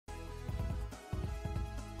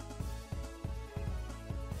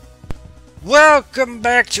Welcome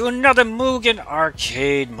back to another Mugen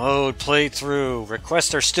Arcade Mode playthrough.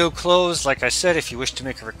 Requests are still closed. Like I said, if you wish to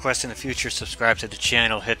make a request in the future, subscribe to the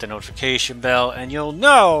channel, hit the notification bell, and you'll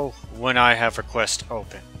know when I have requests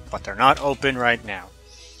open. But they're not open right now.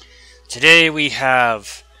 Today we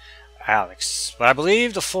have Alex, but I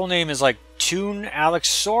believe the full name is like Toon Alex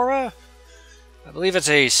Sora. I believe it's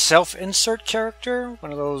a self-insert character,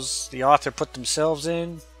 one of those the author put themselves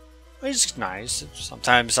in. It's nice.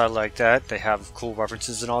 Sometimes I like that. They have cool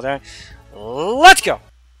references and all that. Let's go!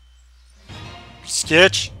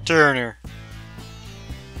 Sketch Turner.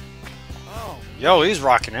 Yo, he's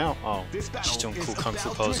rocking out. Oh, she's doing cool kung fu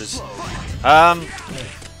poses.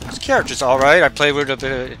 This character's alright. I played with a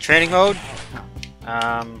bit of training mode.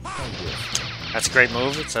 That's a great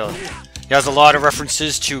move. He has a lot of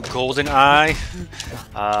references to GoldenEye,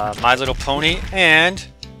 My Little Pony, and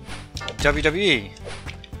WWE.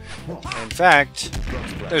 In fact,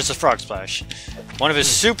 there's a frog splash. One of his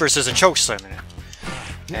supers is a choke slam in it.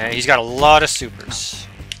 And he's got a lot of supers.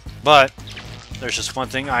 But there's just one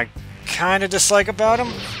thing I kind of dislike about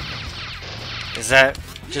him. Is that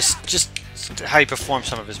just how he performs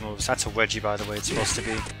some of his moves. That's a wedgie, by the way, it's supposed to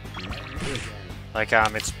be. Like,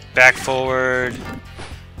 it's back forward,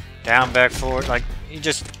 down back forward. Like, he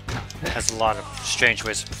just has a lot of strange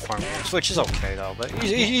ways to perform moves, which is okay though, but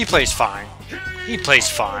he plays fine. He plays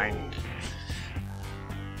fine.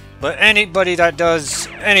 But anybody that does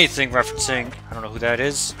anything referencing, I don't know who that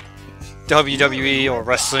is, WWE or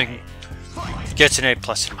wrestling, gets an A+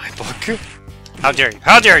 in my book. How dare you?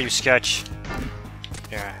 How dare you, Sketch?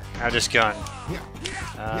 Yeah, now this gun.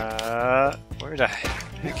 Where the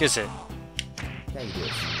heck is it?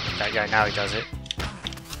 That guy, now he does it.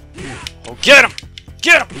 Oh, get him!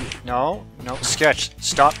 Get him! No, no, Sketch,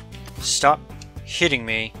 stop hitting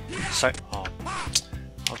me. Oh,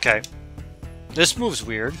 okay. This move's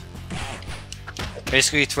weird.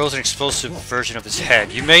 Basically, he throws an explosive version of his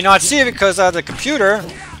head. You may not see it because the computer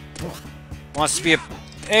wants to be an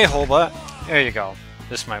a-hole, but there you go.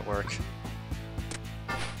 This might work.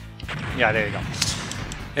 Yeah, there you go.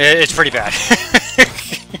 It's pretty bad.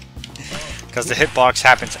 Because the hitbox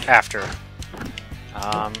happens after.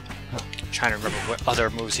 Trying to remember what other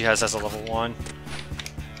moves he has as a level 1.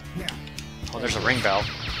 Oh, there's a ring bell.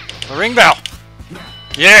 A ring bell!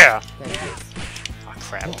 Yeah! Oh,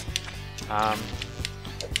 crap. I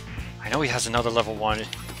know he has another level 1. It's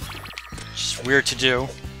just weird to do.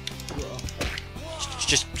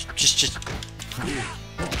 Just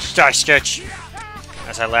die, Sketch!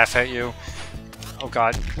 As I laugh at you. Oh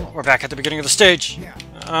god, we're back at the beginning of the stage.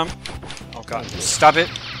 Oh god, stop it.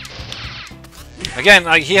 Again,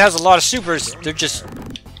 like, he has a lot of supers, they're just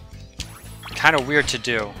kind of weird to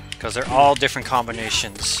do, because they're all different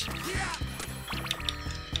combinations.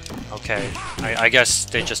 Okay, I guess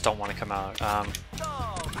they just don't want to come out.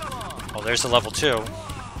 Oh, there's a level 2.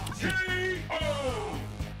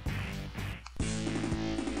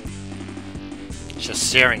 Just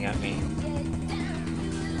staring at me.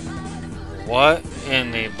 What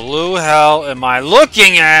in the blue hell am I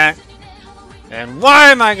looking at? And why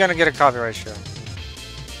am I gonna get a copyright strike?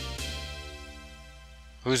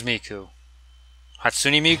 Who's Miku?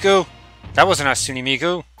 Hatsune Miku? That wasn't Hatsune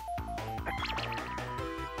Miku.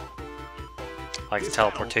 Like the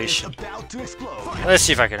teleportation. Let's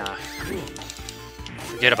see if I can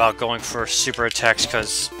forget about going for super attacks,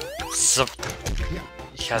 because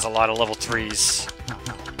he has a lot of level 3s.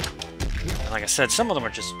 And like I said, some of them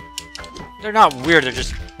are just... They're not weird, they're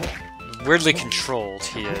just weirdly controlled.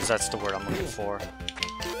 He is, that's the word I'm looking for.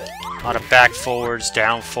 A lot of back forwards,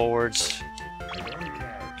 down forwards.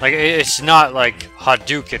 Like, it's not like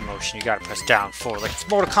Hadouken motion, you gotta press down forward. Like, it's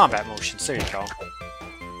Mortal Kombat motions, there you go.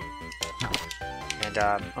 And,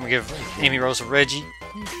 I'm gonna give Amy Rose a Reggie.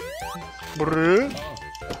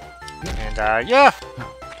 And, yeah!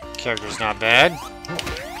 Character's not bad.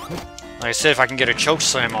 Like I said, if I can get a choke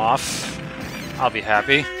slam off, I'll be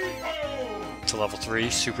happy. It's a level 3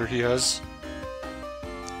 super he has.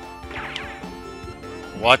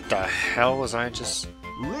 What the hell was I just...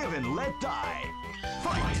 Live and let die.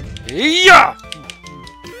 Yeah!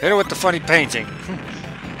 Hit her with the funny painting.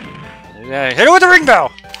 Hit her with the ring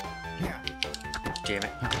bell! Damn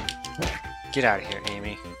it. Get out of here,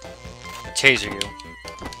 Amy. I'll taser you.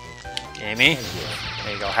 Amy?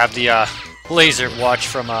 There you go. Have the laser watch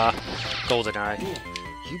from GoldenEye.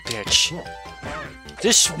 You bitch.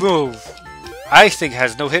 This move, I think,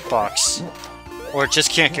 has no hitbox. Or it just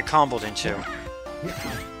can't get comboed into.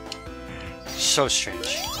 So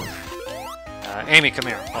strange. Amy, come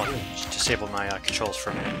here. Oh, just disable my controls for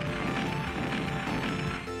a minute.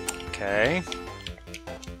 Okay.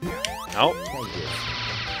 Nope.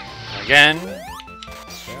 Again.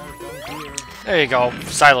 There you go,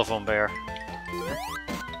 xylophone bear.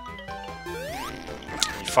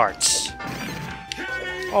 He farts.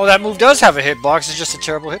 Oh, that move does have a hitbox. It's just a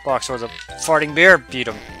terrible hitbox, or the farting bear beat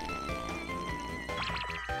him.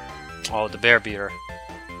 Oh, the bear beater.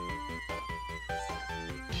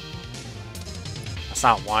 That's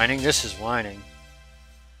not whining, this is whining.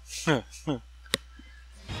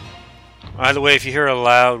 By the way, if you hear a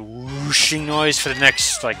loud whooshing noise for the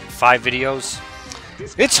next, like, 5 videos,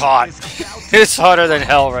 it's hot. It's hotter than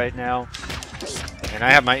hell right now. And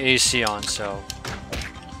I have my AC on, so...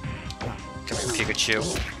 Come here, Pikachu.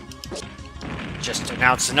 Just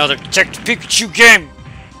announced another Detective Pikachu game!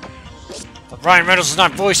 But Ryan Reynolds is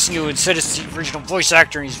not voicing you, instead it's the original voice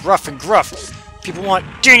actor, and he's rough and gruff. People want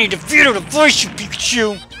Danny DeVito to voice you,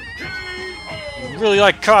 Pikachu! You really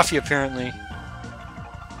like coffee, apparently.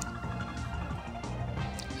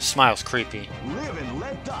 The smile's creepy. Live and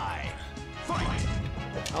let die. Fight.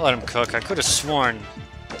 I'll let him cook. I could have sworn...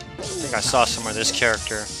 I think I saw somewhere this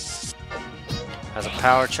character has a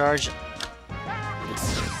power charge.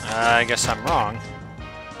 I guess I'm wrong.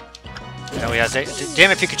 No, he has a...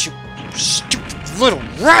 Damn it, Pikachu! You stupid little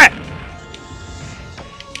rat!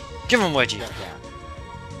 Give him Wedgie.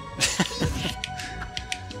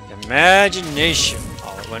 Imagination.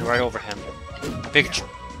 Oh, it went right over him. Pikachu.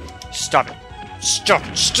 Stop it. Stop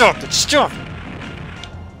it. Stop it. Stop it.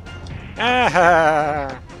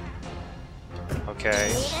 Ah.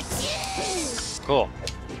 Okay. Cool.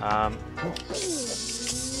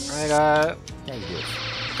 Right,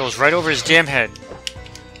 goes right over his damn head.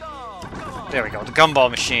 There we go, the gumball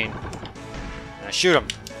machine. And I shoot him.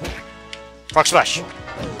 Frog splash.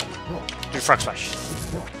 Do frog splash.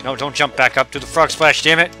 No, don't jump back up. Do the frog splash,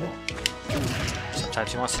 damn it.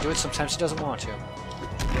 Sometimes he wants to do it, sometimes he doesn't want to.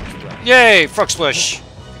 Yay, frog splash.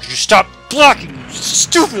 Could you stop blocking, you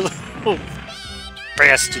stupid little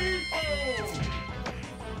bastard.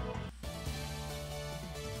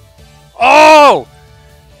 Oh!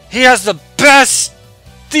 He has the best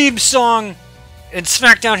theme song in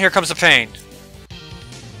SmackDown Here Comes the Pain.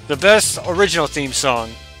 The best original theme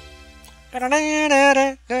song. I am going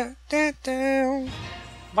to defeat them.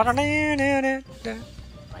 Why am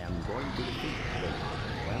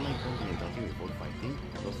I talking about you before fighting?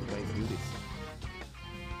 Those guys do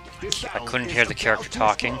this. I couldn't hear the character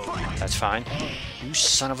talking. That's fine. You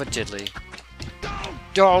son of a diddly.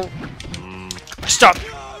 Don't. Stop!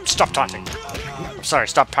 Stop taunting. I'm sorry,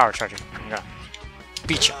 stop power charging. Yeah.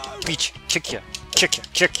 Beat you, kick you, kick you,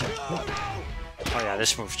 kick you. Oh yeah,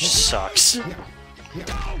 this move just sucks.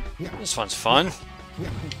 This one's fun.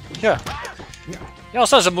 Yeah. He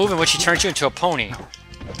also has a move in which he turns you into a pony.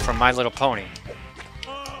 From My Little Pony.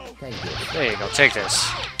 There you go, take this.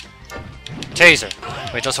 Taser.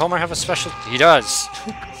 Wait, does Homer have a special... He does.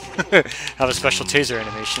 Have a special taser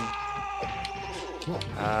animation.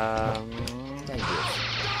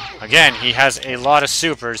 Again, he has a lot of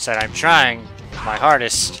supers that I'm trying my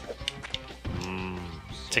hardest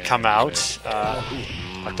to come out.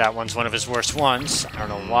 But that one's one of his worst ones. I don't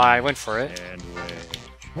know why I went for it.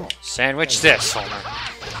 Sandwich this, Homer.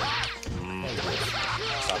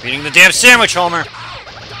 Stop eating the damn sandwich, Homer!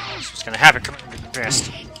 That's what's gonna happen.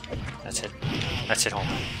 Best. That's it. That's it,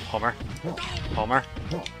 Homer. Homer. Homer.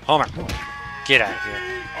 Homer. Get out of here.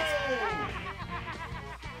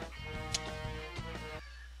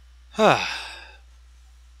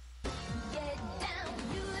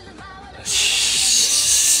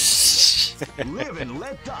 Live and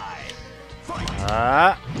let die.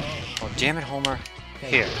 Oh, damn it, Homer.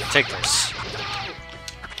 Here, take this.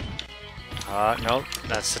 Nope,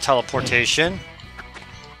 that's the teleportation.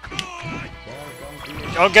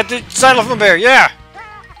 Oh, get the xylophone bear, yeah!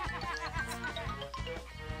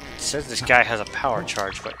 It says this guy has a power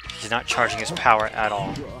charge, but he's not charging his power at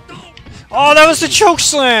all. Oh, that was the choke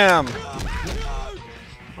slam!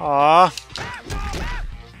 Aw.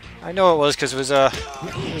 I know it was because it was a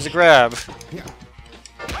grab.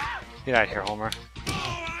 Get out of here, Homer.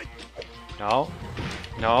 No.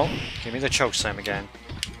 No. Give me the choke slam again.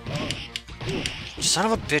 Son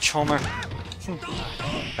of a bitch, Homer.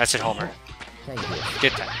 That's it, Homer.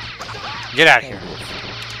 Get that. Get out of here.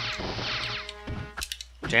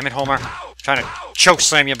 Damn it, Homer. I'm trying to choke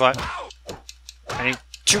slam you, but I need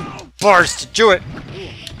 2 bars to do it.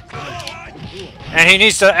 And he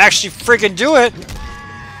needs to actually freaking do it.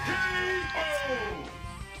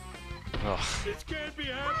 Ugh. This can't be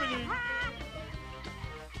happening.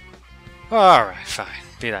 Alright, fine.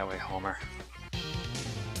 Be that way, Homer.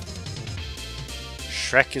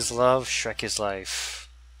 Shrek is love, Shrek is life.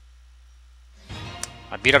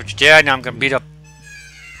 I beat up your dad, now I'm gonna beat up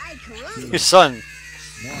your son.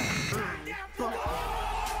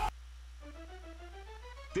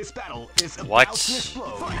 This battle is about What? to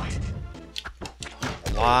explode. Fight.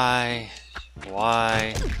 Why?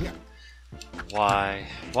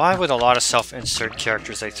 Why with a lot of self-insert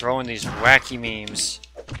characters they throw in these wacky memes?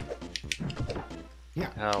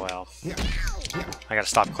 Oh well. I gotta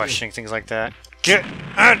stop questioning things like that. Get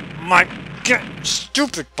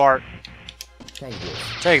stupid Bart!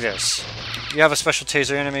 Take this. You have a special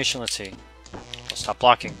taser animation? Let's see. Stop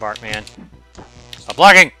blocking, Bart, man. Stop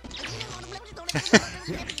blocking!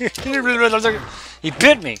 He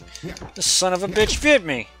bit me! The son of a bitch bit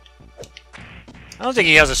me! I don't think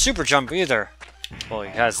he has a super jump either. Well, he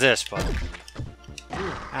has this, but...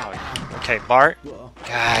 Ow. Okay, Bart.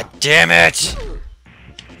 God damn it!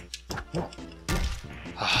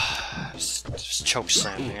 Just choke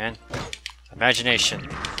slam, man. Imagination.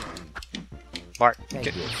 Bart,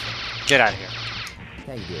 get out of here.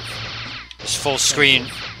 This full screen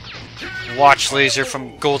watch laser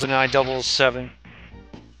from GoldenEye 007.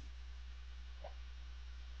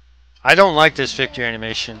 I don't like this victory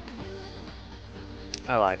animation.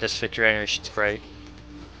 I like this victory animation's great.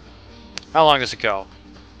 How long does it go?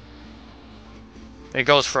 It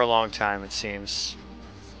goes for a long time, it seems.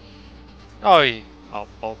 Oh,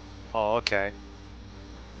 okay.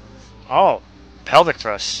 Oh, pelvic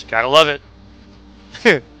thrust. Gotta love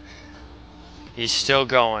it. He's still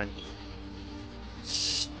going.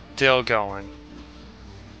 Still going.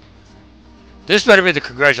 This better be the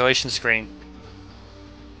congratulations screen.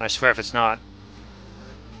 I swear if it's not.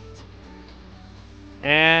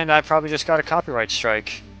 And I probably just got a copyright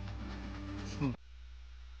strike.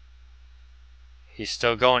 He's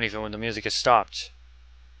still going even when the music is stopped.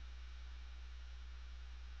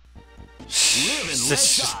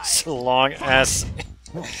 This is a long ass,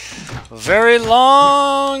 very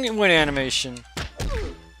long win animation.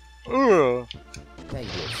 Ooh.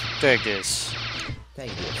 Take this.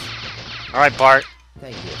 Alright, Bart.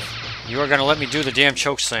 You are gonna let me do the damn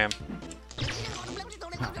choke slam.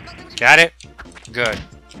 Got it? Good.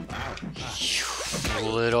 You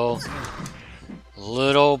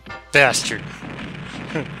little bastard.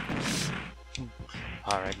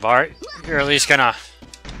 Alright, Bart. You're at least gonna...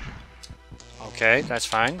 Okay, that's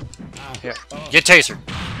fine. Here, get tasered.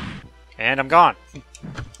 And I'm gone.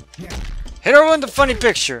 Hit her with the funny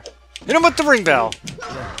picture. Hit him with the ring bell.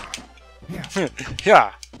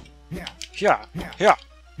 Yeah. Yeah. Yeah.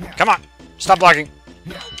 Come on. Stop blocking.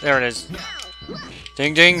 There it is.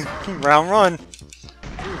 Ding ding. Round run.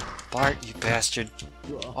 Bart, you bastard.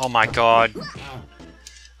 Oh my god.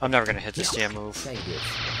 I'm never gonna hit this damn move.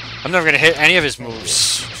 I'm never gonna hit any of his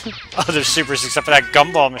moves. Other supers except for that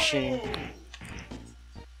gumball machine.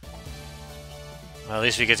 Well, at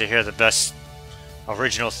least we get to hear the best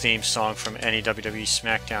original theme song from any WWE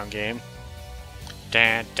SmackDown game.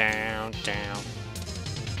 Down, down, down.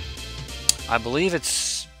 I believe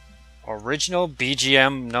it's original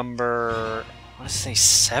BGM number, I want to say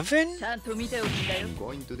 7? I'm going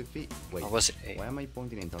to defeat. Wait, or was it 8? why am I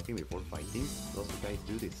pointing and talking before fighting? Those guys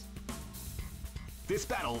do this. This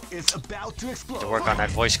battle is about to explode. To work on that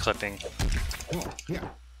voice clipping.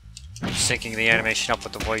 Syncing the animation up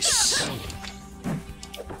with the voice.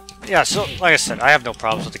 Yeah, so like I said, I have no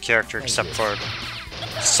problems with the character except for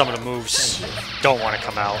some of the moves don't want to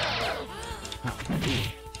come out.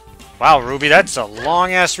 Wow, Ruby, that's a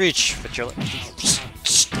long ass reach, but you're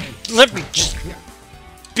let me just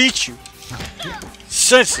beat you.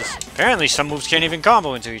 Senseless. Apparently some moves can't even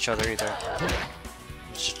combo into each other either.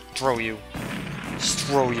 Just throw you. Just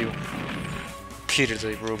throw you.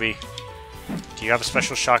 Repeatedly, Ruby. Do you have a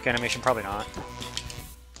special shock animation? Probably not.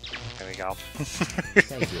 There we go.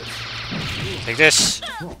 Take this.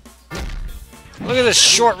 Look at this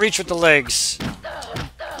short reach with the legs.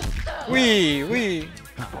 Wee, wee.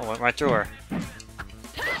 Oh, went right through her.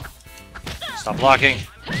 Stop blocking.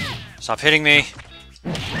 Stop hitting me.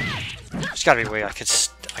 There's gotta be a way I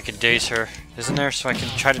could daze her, isn't there? So I can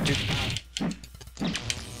try to do...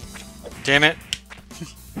 Damn it.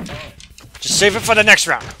 Just save it for the next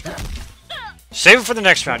round. Save it for the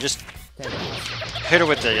next round. Just hit her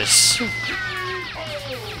with this.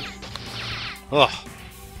 Ugh.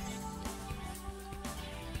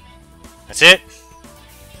 That's it.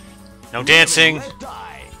 No dancing.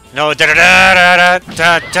 No da da da da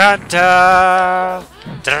da da da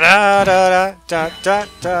da da da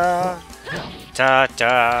da da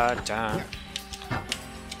da da.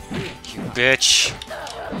 You bitch.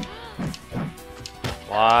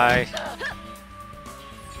 Why?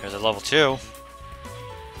 Here's a level 2.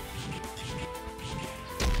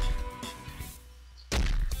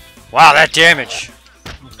 Wow, that damage.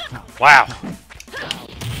 Wow.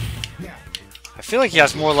 I feel like he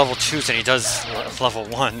has more level 2s than he does level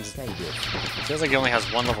 1s. It feels like he only has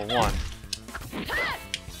one level 1.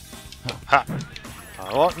 Ha!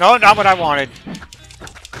 Oh, no, not what I wanted.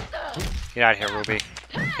 Get out of here, Ruby.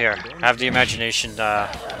 Here, have the imagination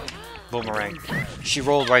boomerang. She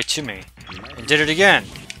rolled right to me. And did it again.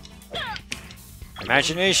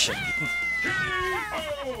 Imagination.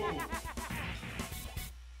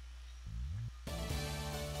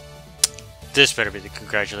 This better be the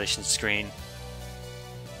congratulations screen.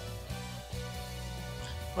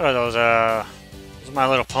 What are those, My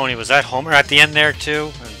Little Pony? Was that Homer at the end there,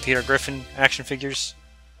 too? And Peter Griffin action figures?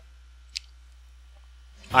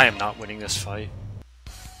 I am not winning this fight.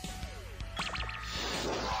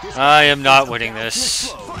 I am not winning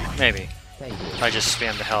this. Maybe. If I just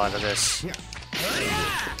spam the hell out of this.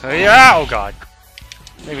 Yeah! Oh god.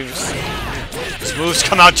 Maybe these moves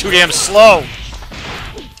come out too damn slow!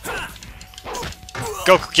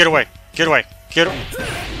 Go! Get away! Get away! Get away!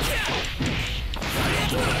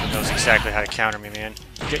 He knows exactly how to counter me, man.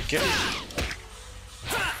 Get!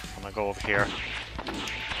 I'm gonna go over here.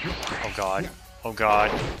 Oh god. Oh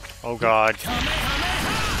god. Oh god.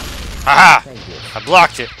 Haha! I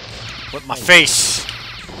blocked it! With my face!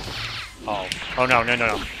 Oh. Oh no, no, no,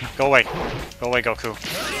 no. Go away. Go away, Goku.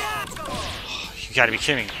 You gotta be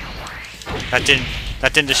kidding me. That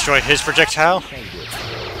didn't destroy his projectile?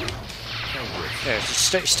 Yeah,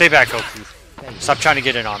 just stay back, Goku. Stop trying to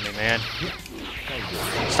get in on me, man.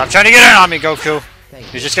 Stop trying to get in on me, Goku!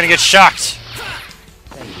 You're just gonna get shocked!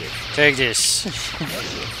 Take this.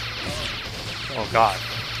 Oh god.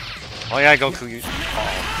 Oh yeah, Goku, you...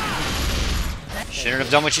 Oh. Shouldn't have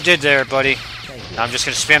done what you did there, buddy. Now I'm just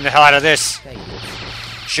gonna spam the hell out of this.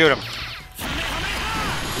 Shoot him.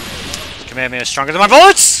 Kamehameha is stronger than my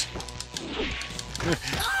bullets!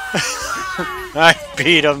 I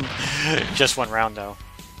beat him. Just one round, though.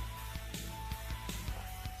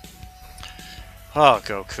 Oh,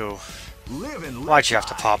 Goku. Why'd you have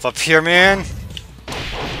to pop up here, man?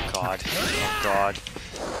 Oh, God. Oh, God.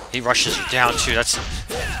 He rushes you down, too. That's...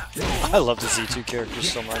 I love the Z2 characters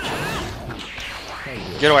so much.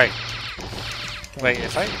 Get away. Wait,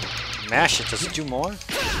 if I mash it, does it do more?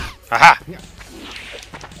 Aha!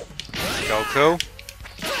 Goku.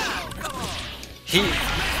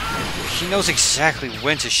 He knows exactly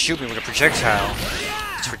when to shoot me with a projectile.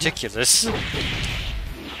 It's ridiculous.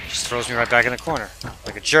 Just throws me right back in the corner.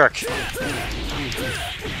 Like a jerk.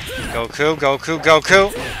 Goku, Goku,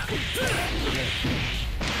 Goku!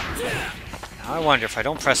 Now I wonder if I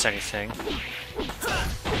don't press anything.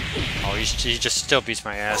 Oh, he just still beats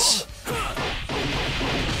my ass.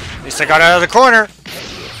 At least I got out of the corner!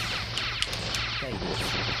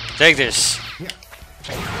 Take this.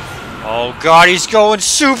 Oh god, he's going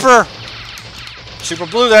super! Super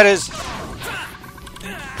blue, that is!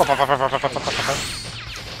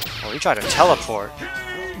 Oh, he tried to teleport.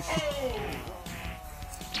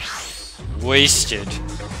 Wasted.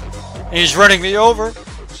 He's running me over!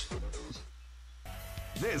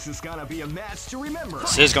 This is gonna be a match to remember.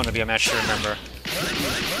 This is gonna be a match to remember.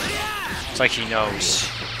 It's like he knows.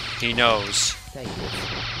 He knows.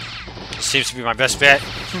 This seems to be my best bet.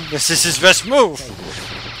 This is his best move!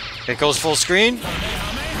 It goes full screen.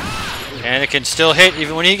 And it can still hit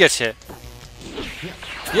even when he gets hit.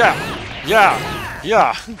 Yeah! Yeah!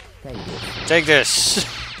 Yeah! Take this!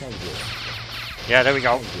 Yeah, there we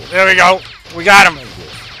go. There we go! We got him!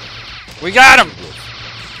 We got him!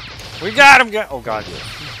 We got him! Oh god.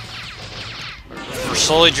 We're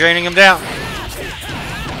slowly draining him down.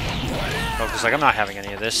 Goku's like, I'm not having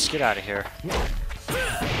any of this. Get out of here.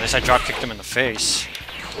 At least I drop kicked him in the face.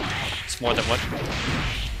 It's more than what...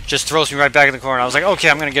 Just throws me right back in the corner. I was like, okay,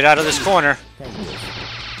 I'm gonna get out of this corner.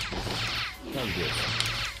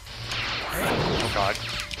 Oh god.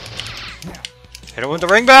 Hit him with the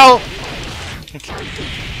ring bell!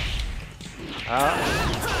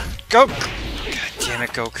 Go! God damn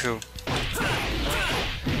it, Goku.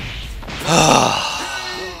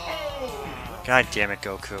 God damn it,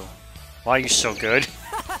 Goku. Why are you so good?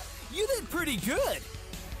 You did pretty good.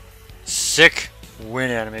 Sick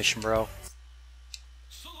win animation, bro.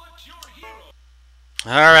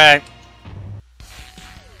 Alright.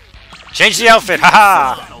 Change the outfit,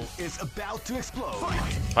 haha!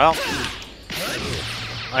 Well,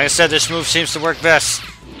 like I said, this move seems to work best.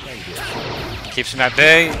 Keeps him at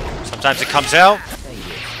bay. Sometimes it comes out.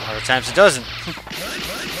 Other times it doesn't.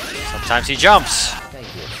 Sometimes he jumps.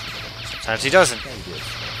 Sometimes he doesn't.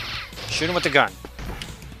 Shoot him with the gun.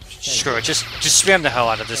 Screw it, just spam the hell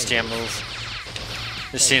out of this damn move.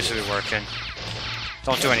 This seems to be working.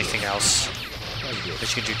 Don't do anything else.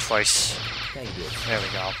 Which you can do twice. There we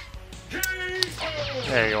go.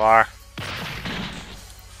 There you are.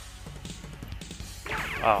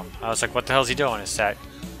 Oh, I was like, what the hell is he doing? Is that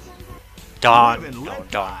Don? No,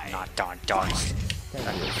 Don, not Don. Don.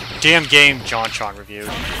 Damn game JonTron reviewed.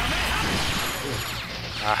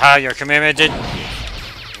 Aha, your commandment did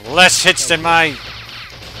less hits than my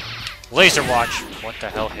laser watch. What the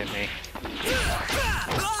hell hit me?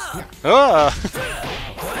 Ah!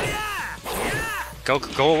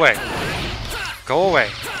 Go away. Go away.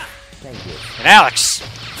 And Alex,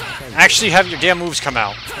 actually have your damn moves come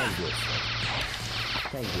out.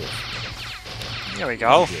 There we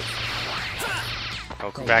go.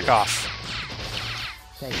 Goku, back off.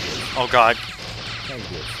 Oh god.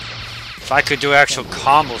 If I could do actual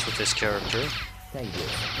combos with this character.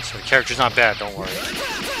 So the character's not bad, don't worry.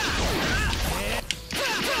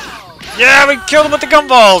 Yeah, we killed him with the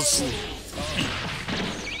gumballs!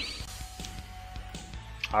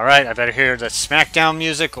 Alright, I better hear the SmackDown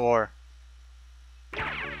music or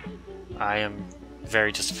I am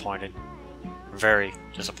very disappointed. Very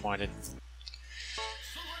disappointed.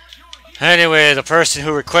 Anyway, the person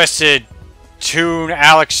who requested Toon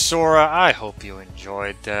Alex Sora, I hope you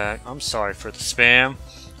enjoyed that. I'm sorry for the spam.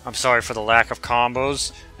 I'm sorry for the lack of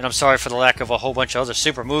combos. And I'm sorry for the lack of a whole bunch of other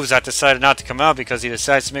super moves that decided not to come out because he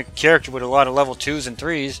decides to make a character with a lot of level 2s and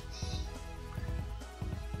 3s.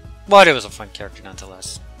 But it was a fun character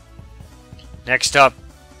nonetheless. Next up,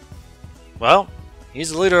 well,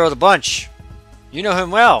 he's the leader of the bunch. You know him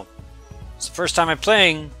well. It's the first time I'm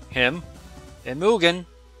playing him in Mugen,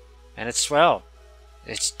 and it's swell.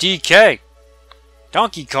 It's DK,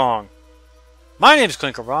 Donkey Kong. My name's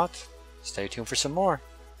Clinkeroith. Stay tuned for some more.